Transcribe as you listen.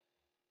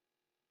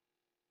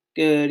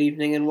Good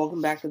evening and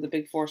welcome back to the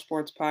Big Four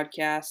Sports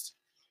Podcast.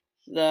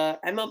 The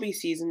MLB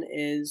season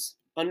is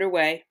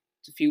underway.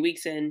 It's a few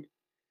weeks in.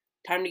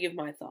 Time to give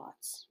my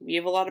thoughts. We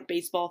have a lot of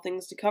baseball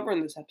things to cover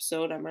in this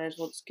episode. I might as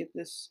well just get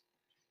this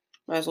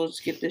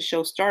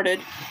show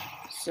started.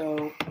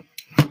 So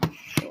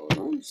hold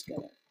on, just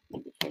gotta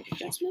make a quick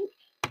adjustment.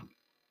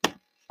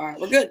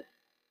 Alright, we're good.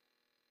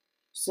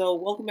 So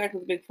welcome back to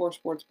the Big Four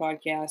Sports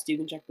Podcast. You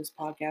can check this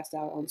podcast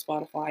out on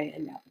Spotify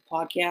and Apple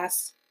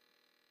Podcasts.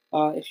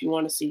 If you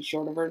want to see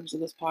shorter versions of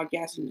this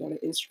podcast, you can go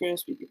to Instagram.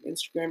 Speaking of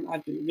Instagram,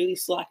 I've been really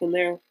slacking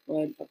there,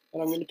 but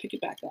I'm going to pick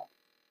it back up.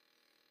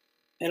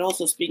 And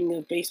also, speaking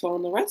of baseball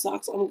and the Red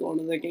Sox, I'm going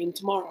to their game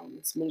tomorrow.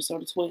 It's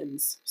Minnesota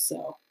Twins,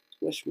 so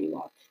wish me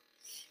luck.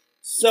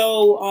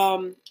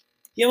 So,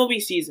 the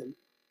MLB season,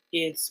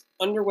 it's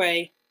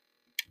underway.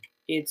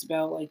 It's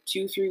about like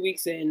 2-3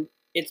 weeks in.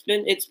 It's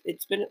been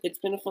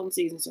a fun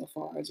season so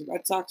far. As a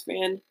Red Sox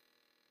fan,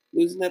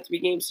 losing that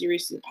 3-game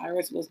series to the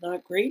Pirates was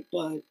not great,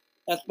 but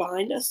that's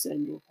behind us,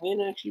 and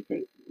we're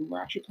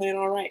actually playing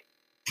all right.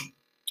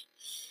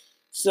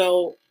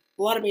 So,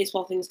 a lot of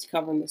baseball things to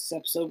cover in this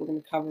episode. We're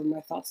going to cover my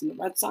thoughts on the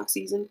Red Sox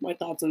season, my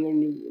thoughts on their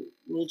new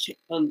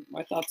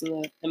my thoughts on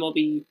the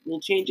MLB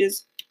rule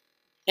changes,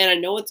 and I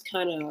know it's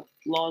kind of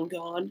long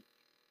gone,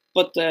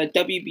 but the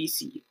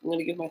WBC. I'm going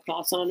to give my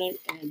thoughts on it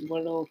and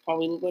what it'll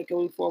probably look like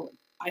going forward.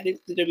 I think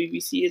the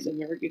WBC is a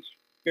very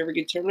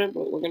good tournament,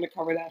 but we're going to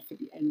cover that for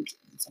the end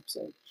of this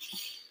episode.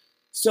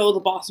 So the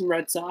Boston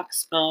Red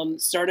Sox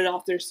started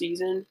off their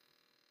season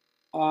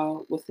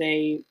with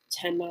a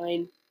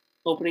 10-9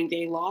 opening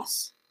day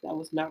loss. That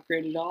was not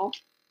great at all.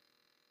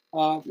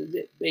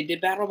 They did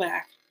battle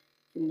back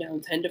from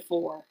down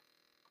 10-4,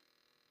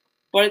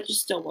 but it just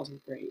still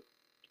wasn't great.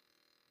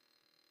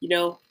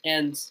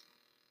 And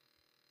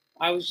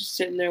I was just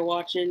sitting there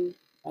watching.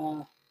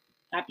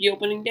 Happy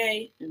opening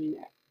day. I mean,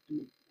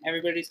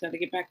 everybody's got to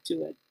get back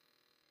to it.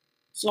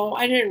 So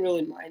I didn't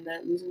really mind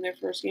that losing their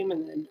first game,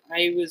 and then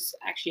I was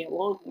actually at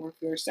Longhorn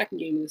for their second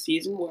game of the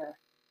season, where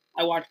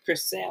I watched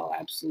Chris Sale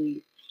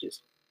absolutely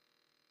just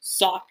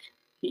suck.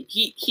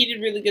 He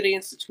did really good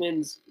against the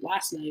Twins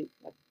last night.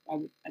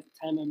 At the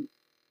time I'm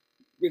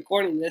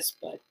recording this,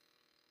 but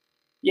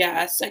yeah,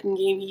 that second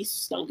game he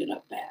stunk it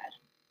up bad,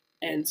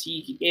 and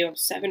he gave up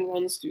 7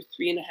 runs through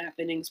 3.5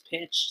 innings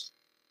pitched.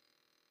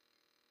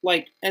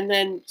 And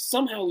then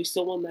somehow we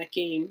still won that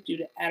game due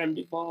to Adam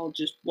Duvall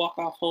just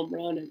walk-off home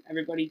run, and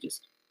everybody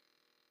just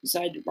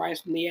decided to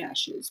rise from the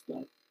ashes.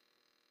 But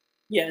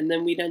yeah, and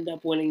then we'd end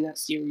up winning that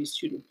series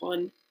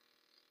 2-1,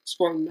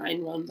 scoring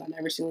 9 runs on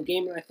every single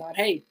game. And I thought,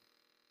 hey,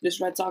 this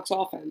Red Sox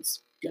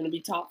offense gonna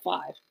be top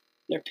 5.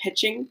 Their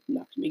pitching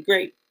not gonna be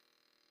great.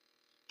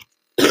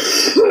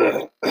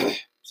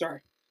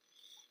 Sorry.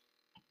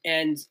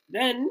 And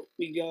then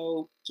we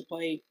go to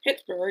play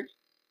Pittsburgh,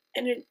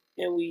 and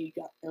we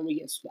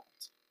get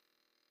swept.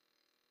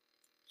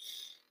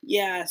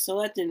 Yeah,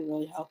 so that didn't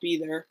really help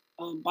either.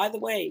 By the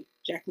way,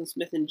 Jackson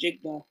Smith and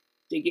Jigba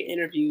did get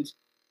interviewed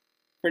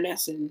for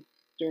NESN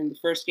during the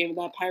first game of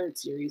that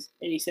Pirates series,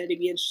 and he said he'd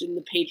be interested in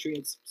the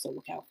Patriots, so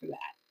look out for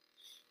that.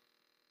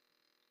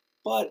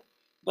 But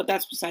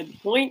that's beside the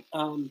point.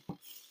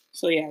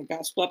 So yeah,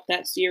 got swept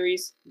that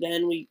series.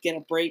 Then we get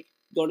a break,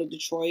 go to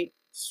Detroit,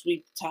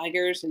 sweep the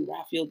Tigers, and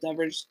Rafael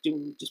Devers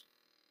doing just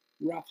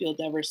Rafael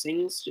Devers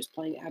things, just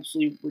playing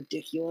absolutely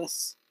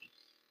ridiculous.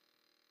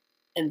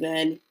 And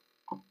then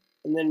who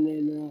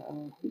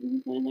do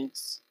we play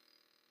next?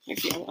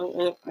 Actually, I gotta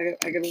look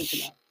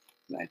it up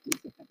because I have to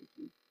look up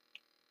everything.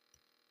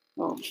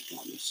 Oh my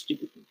god, my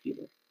stupid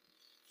computer.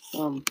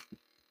 All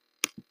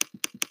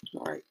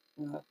right.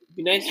 It'd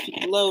be nice if you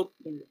could load.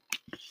 There we go.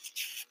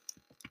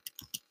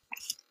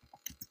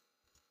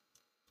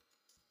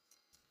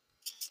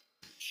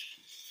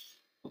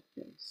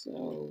 Okay,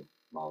 so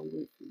while we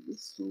wait for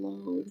this to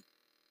load,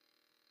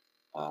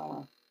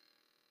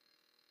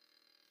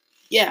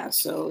 yeah,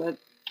 so that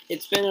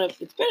it's been an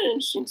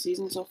interesting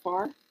season so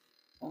far.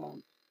 I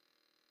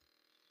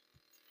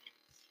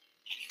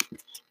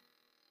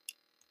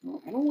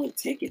don't want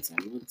tickets. I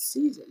want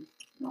season.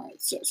 All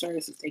right, so sorry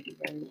this is taking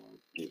very long.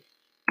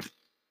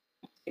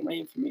 Get my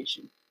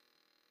information.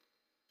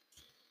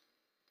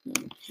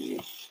 Okay,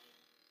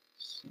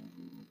 so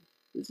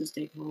this is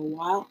taking a little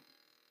while.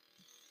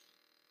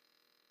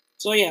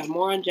 So yeah,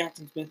 more on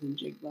Jackson Smith and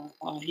Jigba.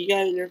 He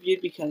got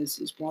interviewed because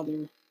his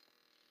brother,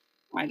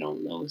 I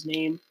don't know his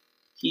name,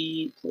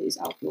 he plays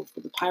outfield for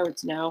the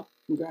Pirates now.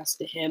 Congrats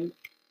to him.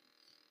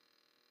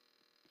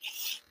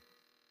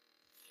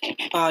 He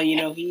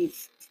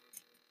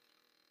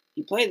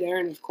played there,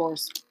 and of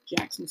course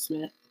Jackson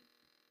Smith,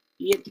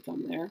 he had to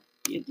come there.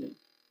 He had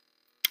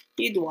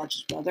to watch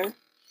his brother.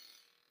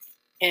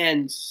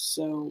 And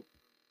so,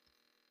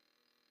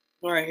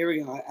 all right, here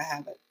we go. I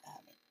have it.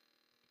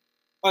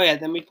 Oh yeah,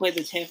 then we played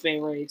the Tampa Bay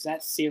Rays.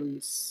 That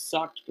series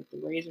sucked, but the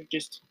Rays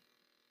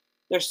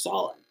they're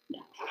solid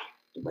now.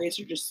 The Rays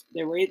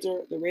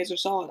are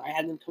solid. I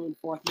had them coming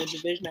fourth in the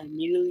division. I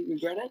immediately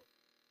regret it.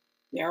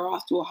 They are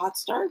off to a hot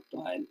start,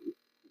 but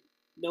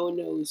no one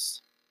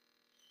knows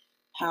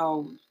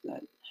how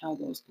that how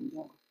those can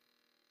go.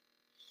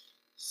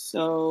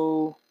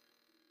 So,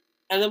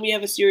 and then we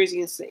have a series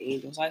against the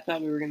Angels. I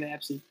thought we were going to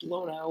absolutely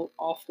blown out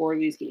all four of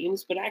these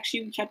games, but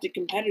actually we kept it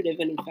competitive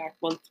and in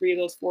fact won three of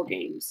those four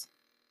games.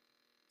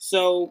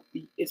 So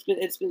it's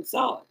been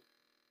solid.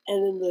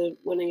 And then the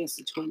win against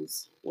the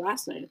Twins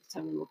last night at the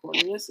time I'm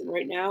recording this, and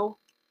right now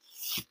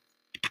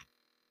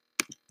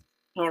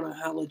I don't know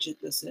how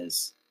legit this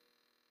is.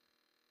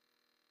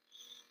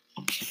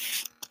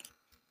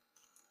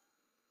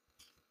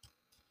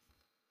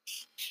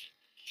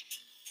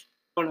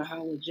 I don't know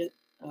how legit.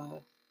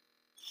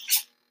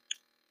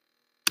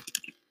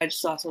 I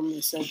just saw something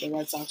that said the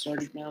Red Sox are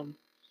already down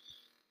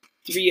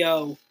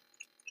 3-0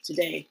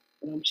 today,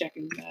 but I'm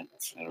checking that.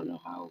 I don't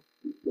know how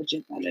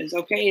legit that is.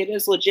 Okay, it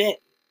is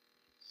legit.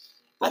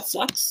 That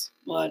sucks,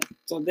 but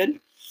it's all good.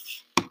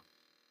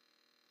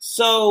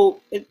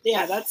 So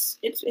yeah,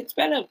 it's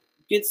been a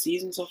good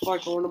season so far.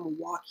 Going to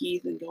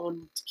Milwaukee, then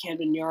going to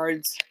Camden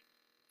Yards,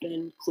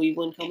 then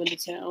Cleveland coming to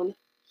town.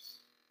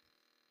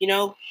 You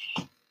know,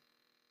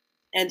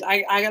 and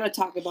I gotta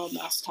talk about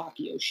Masataka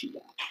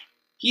Yoshida.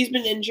 He's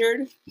been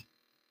injured.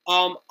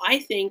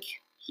 I think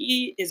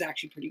he is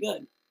actually pretty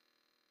good.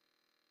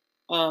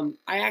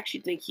 I actually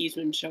think he's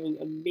been showing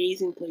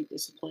amazing plate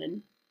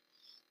discipline.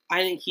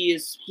 I think he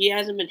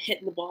hasn't been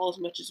hitting the ball as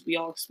much as we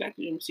all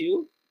expected him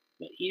to,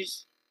 but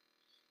he's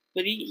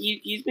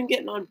been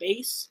getting on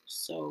base.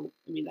 So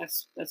I mean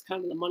that's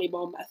kind of the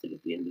Moneyball method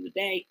at the end of the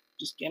day.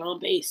 Just get on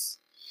base.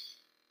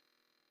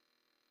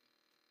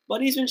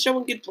 But he's been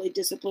showing good plate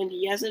discipline.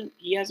 He hasn't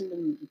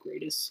been the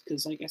greatest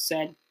because, like I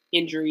said,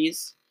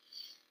 injuries.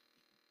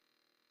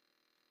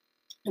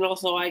 And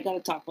also, I got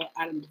to talk about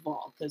Adam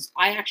Duvall because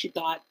I actually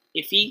thought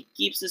if he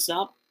keeps this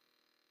up,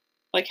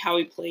 like how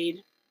he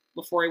played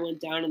before he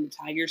went down in the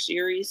Tiger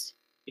series,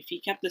 if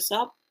he kept this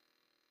up,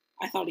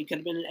 I thought he could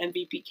have been an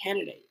MVP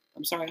candidate.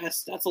 I'm sorry,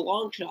 that's a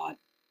long shot,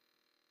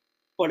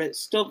 but it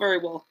still very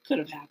well could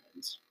have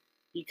happened.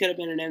 He could have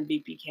been an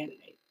MVP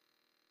candidate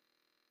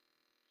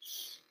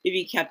if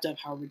he kept up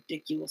how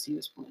ridiculous he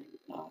was playing.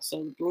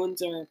 So the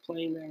Bruins are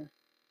playing their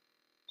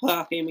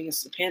playoff game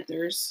against the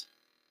Panthers.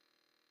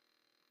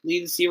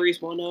 Lead the series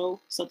 1-0.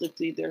 Celtics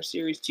lead their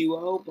series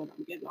 2-0, but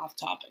I'm getting off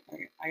topic.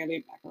 I gotta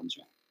get back on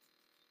track.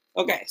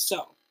 Okay,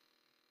 so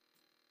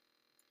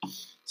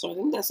I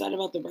think that's that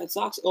about the Red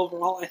Sox.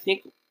 Overall, I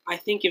think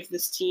if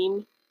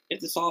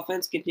this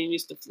offense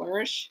continues to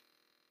flourish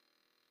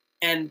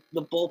and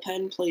the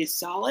bullpen plays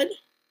solid,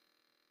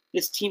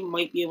 this team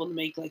might be able to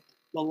make like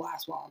the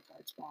last wild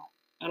card spot.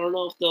 I don't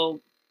know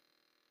if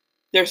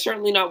they're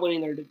certainly not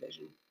winning their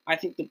division. I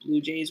think the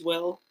Blue Jays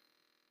will.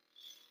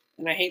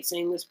 And I hate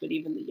saying this, but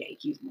even the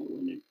Yankees might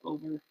win it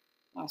over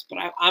us.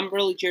 But I'm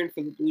really cheering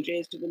for the Blue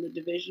Jays to win the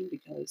division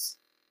because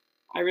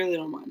I really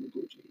don't mind the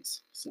Blue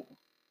Jays. So,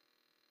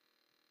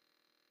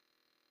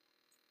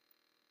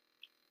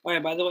 all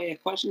right. By the way, a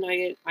question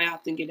I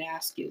often get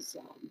asked is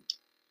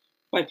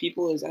by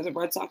people is, as a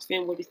Red Sox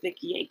fan, what do you think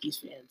of Yankees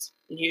fans?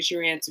 And here's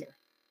your answer.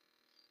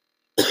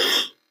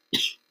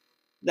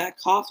 That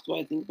coughs what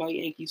I think about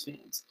Yankees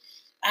fans.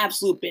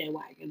 Absolute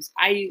bandwagons.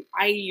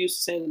 I used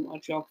to say the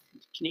Montreal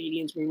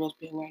Canadiens were the most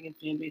bandwagon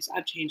fan base.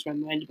 I've changed my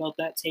mind about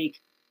that take.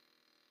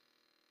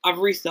 I've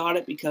rethought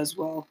it because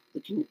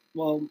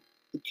the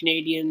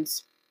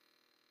Canadians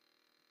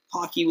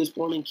hockey was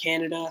born in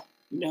Canada.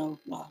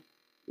 The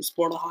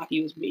sport of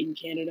hockey was made in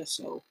Canada,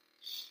 so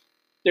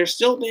they're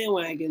still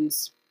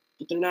bandwagons,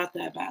 but they're not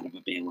that bad of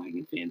a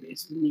bandwagon fan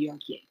base as the New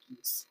York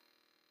Yankees.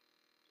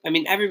 I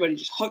mean, everybody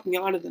just hooked me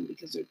onto them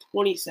because they're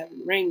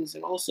 27 rings,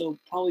 and also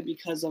probably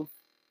because of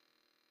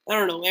I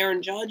don't know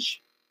Aaron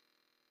Judge,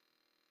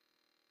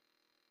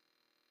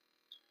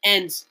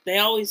 and they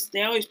always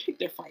pick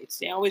their fights.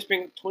 They always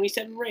bring up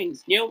 27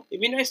 rings. It'd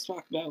be nice to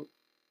talk about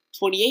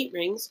 28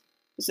 rings,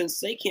 but since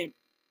they can't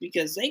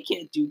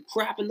do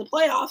crap in the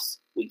playoffs,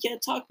 we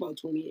can't talk about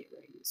 28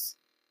 rings.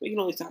 We can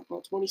only talk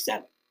about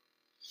 27.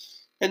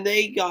 And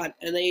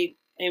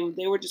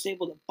they were just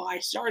able to buy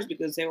stars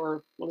because they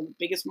were one of the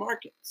biggest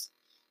markets.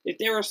 If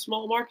they were a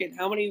small market,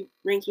 how many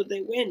rings would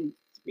they win?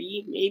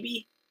 3,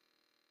 maybe?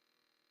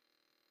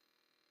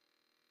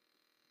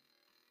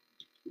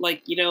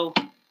 Like,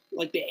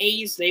 like the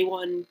A's, they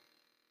won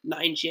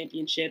 9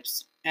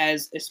 championships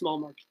as a small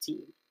market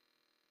team.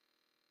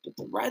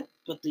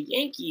 But the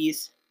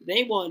Yankees,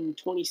 they won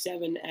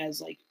 27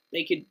 as like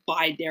they could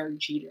buy Derek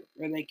Jeter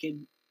or they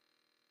could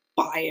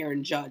buy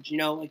Aaron Judge,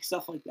 like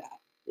stuff like that.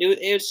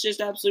 It was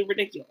just absolutely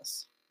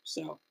ridiculous.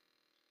 So,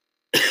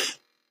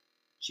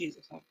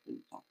 Jesus, I've been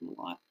talking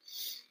a lot.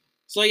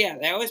 So yeah,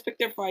 they always pick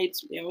their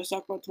fights. They always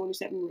talk about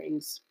 27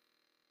 rings,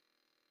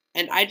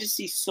 and I just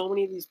see so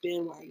many of these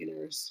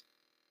bandwagoners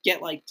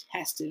get like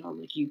tested on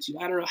like YouTube.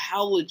 I don't know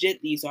how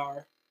legit these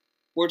are.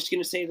 We're just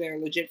gonna say they're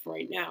legit for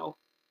right now.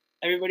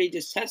 Everybody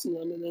just testing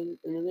them, and then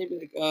they'd be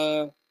like,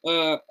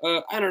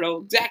 I don't know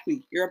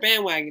exactly. You're a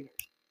bandwagoner.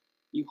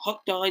 You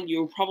hooked on.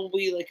 You're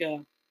probably like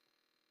an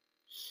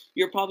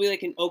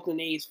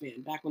Oakland A's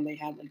fan back when they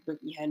had like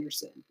Ricky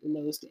Henderson in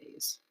those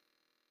days.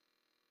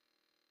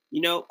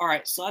 All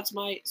right.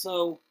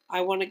 So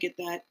I want to get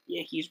that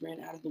Yankees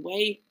ran out of the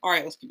way. All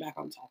right, let's get back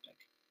on topic.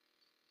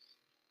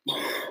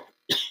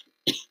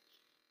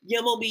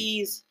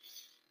 MLB's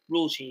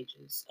rule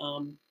changes.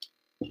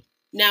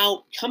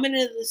 Now coming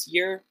into this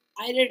year,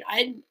 I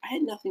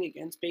had nothing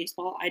against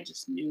baseball. I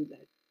just knew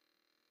that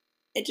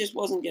it just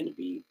wasn't going to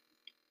be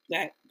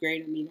that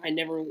great. I mean, I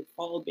never really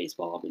followed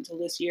baseball up until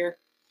this year.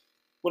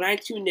 When I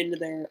tuned into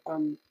their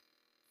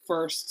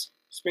first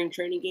spring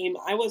training game,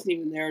 I wasn't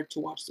even there to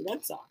watch the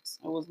Red Sox.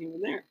 I wasn't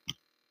even there.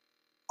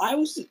 I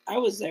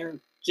was there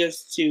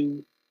just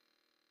to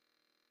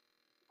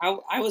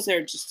I was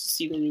there just to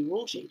see the new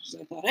rule changes.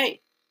 I thought,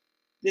 hey,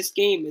 this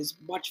game is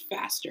much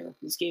faster.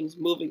 This game is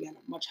moving at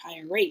a much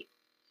higher rate,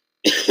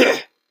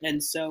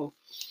 and so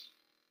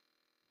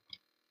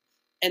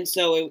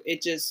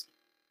it just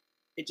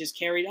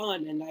carried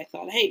on. And I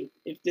thought, hey,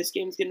 if this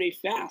game's gonna be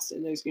fast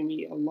and there's gonna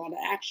be a lot of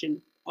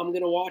action, I'm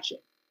gonna watch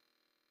it,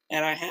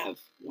 and I have.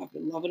 I've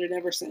been loving it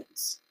ever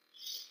since.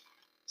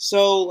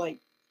 So like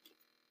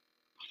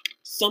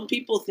some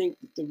people think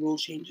that the rule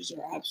changes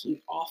are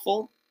absolutely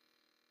awful.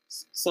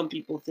 Some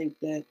people think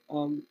that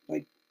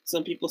like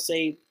some people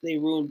say they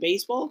ruin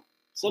baseball.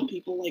 Some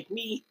people like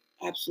me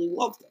absolutely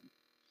love them,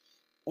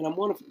 and I'm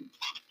one of them.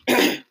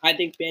 I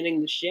think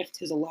banning the shift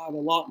has allowed a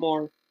lot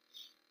more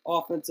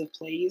offensive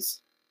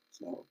plays,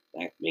 so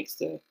that makes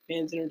the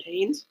fans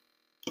entertained.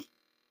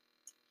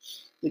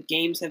 The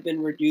games have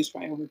been reduced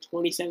by over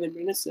 27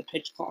 minutes. The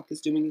pitch clock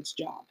is doing its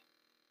job.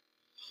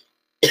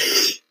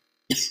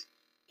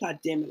 God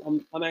damn it!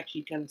 I'm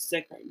actually kind of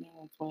sick right now.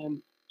 That's why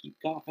I'm keep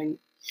coughing.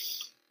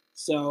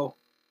 So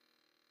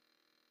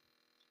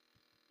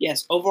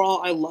yes,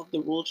 overall, I love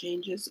the rule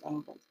changes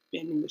of like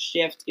banning the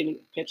shift, getting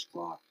a pitch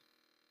clock.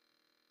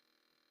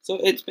 So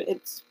it's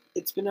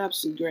been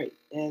absolutely great,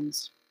 and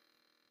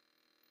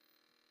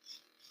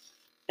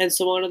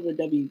so on to the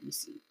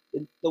WBC,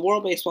 the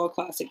World Baseball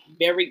Classic.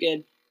 Very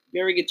good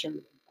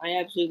tournament. I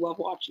absolutely love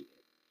watching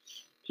it.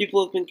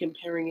 People have been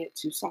comparing it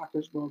to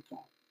soccer's World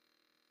Cup.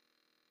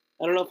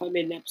 I don't know if I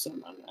made an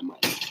episode on it. I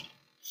might have.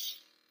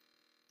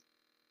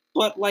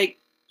 But like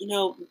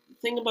the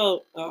thing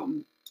about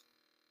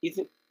you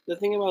think the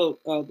thing about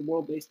the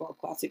World Baseball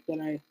Classic that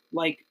I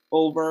like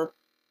over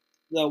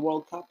the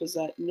World Cup is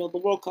that the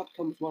World Cup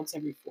comes once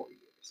every 4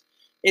 years.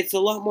 It's a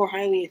lot more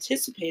highly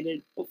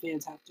anticipated, but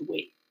fans have to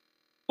wait.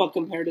 But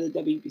compared to the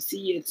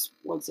WBC, it's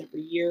once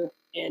every year,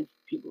 and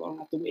people don't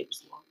have to wait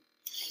as long.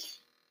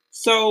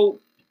 So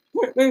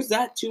there's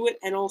that to it,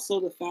 and also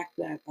the fact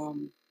that a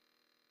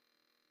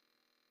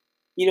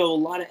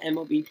lot of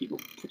MLB people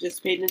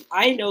participate in it.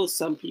 I know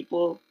some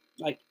people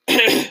like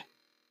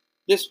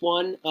this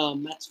one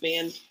Mets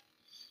fan.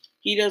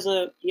 He has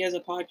a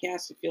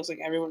podcast. It feels like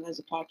everyone has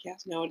a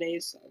podcast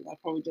nowadays. So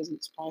that probably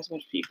doesn't surprise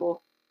much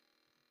people.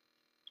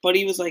 But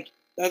he was like,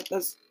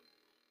 that's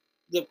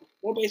the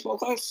World Baseball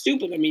Classic is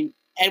stupid. I mean,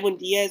 Edwin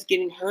Diaz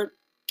getting hurt,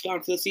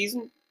 gone for the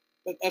season.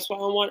 But that's what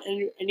I want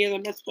any other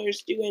Mets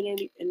players to do, and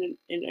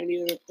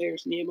any other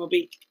players in the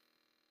MLB.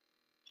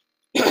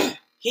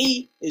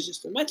 He is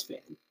just a Mets fan.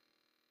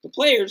 The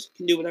players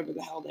can do whatever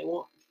the hell they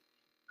want.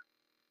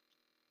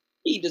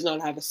 He does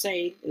not have a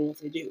say in what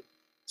they do.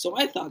 So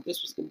I thought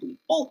this was complete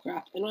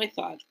bullcrap, and I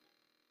thought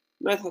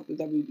the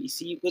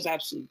WBC was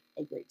absolutely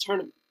a great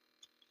tournament.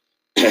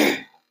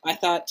 I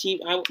thought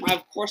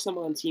of course I'm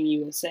on Team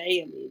USA.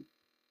 I mean,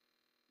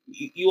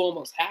 you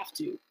almost have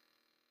to.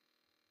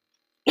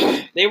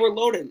 They were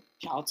loaded.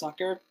 Cal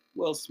Tucker,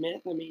 Will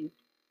Smith. I mean,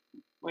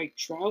 Mike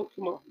Trout.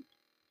 Come on.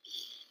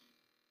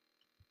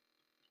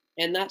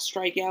 And that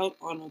strikeout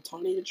on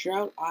Otani to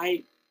Trout,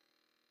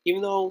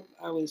 even though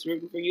I was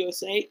rooting for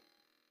USA,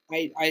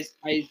 I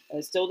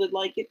still did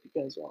like it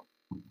because well,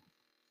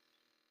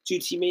 two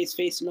teammates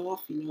facing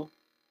off.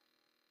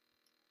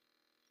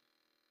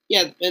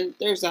 Yeah, and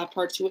there's that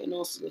part to it, and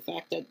also the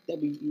fact that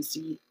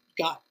WBC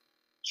got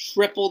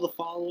triple the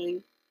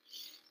following.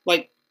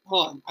 Like,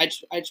 hold on, I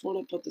just want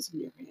to put this in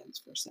your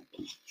hands for a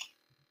second.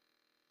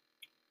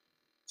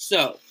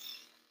 So,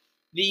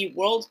 the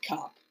World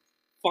Cup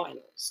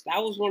finals.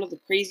 That was one of the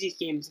craziest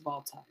games of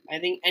all time. I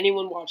think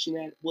anyone watching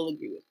that will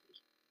agree with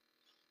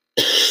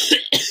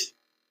me.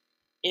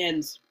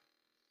 and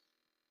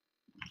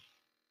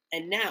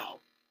and now,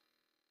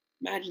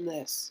 imagine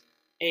this: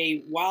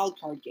 a wild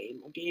card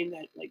game, a game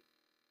that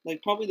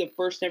like probably the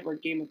first ever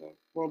game of the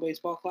World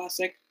Baseball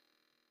Classic.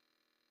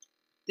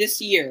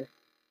 This year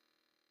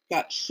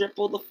got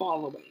triple the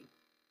following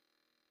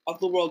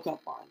of the World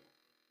Cup final.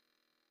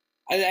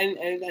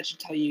 And that should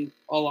tell you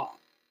a lot.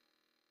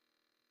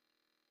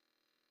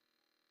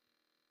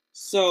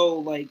 So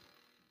like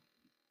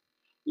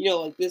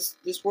this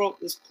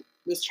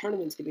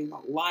tournament's getting a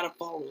lot of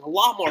following, a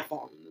lot more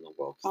following than the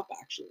World Cup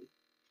actually.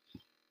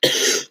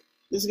 This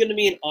is going to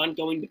be an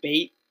ongoing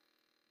debate,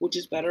 which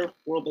is better,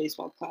 World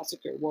Baseball Classic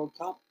or World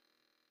Cup.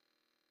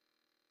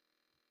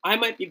 I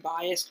might be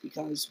biased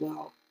because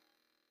well,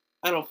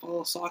 I don't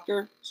follow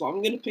soccer, so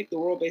I'm going to pick the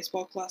World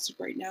Baseball Classic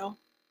right now.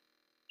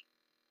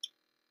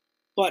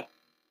 But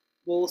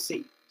we'll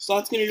see. So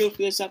that's going to do it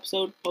for this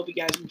episode. Hope you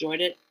guys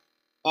enjoyed it.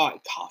 I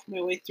coughed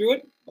my way through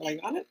it, but I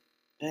got it.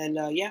 And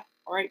yeah,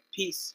 all right, peace.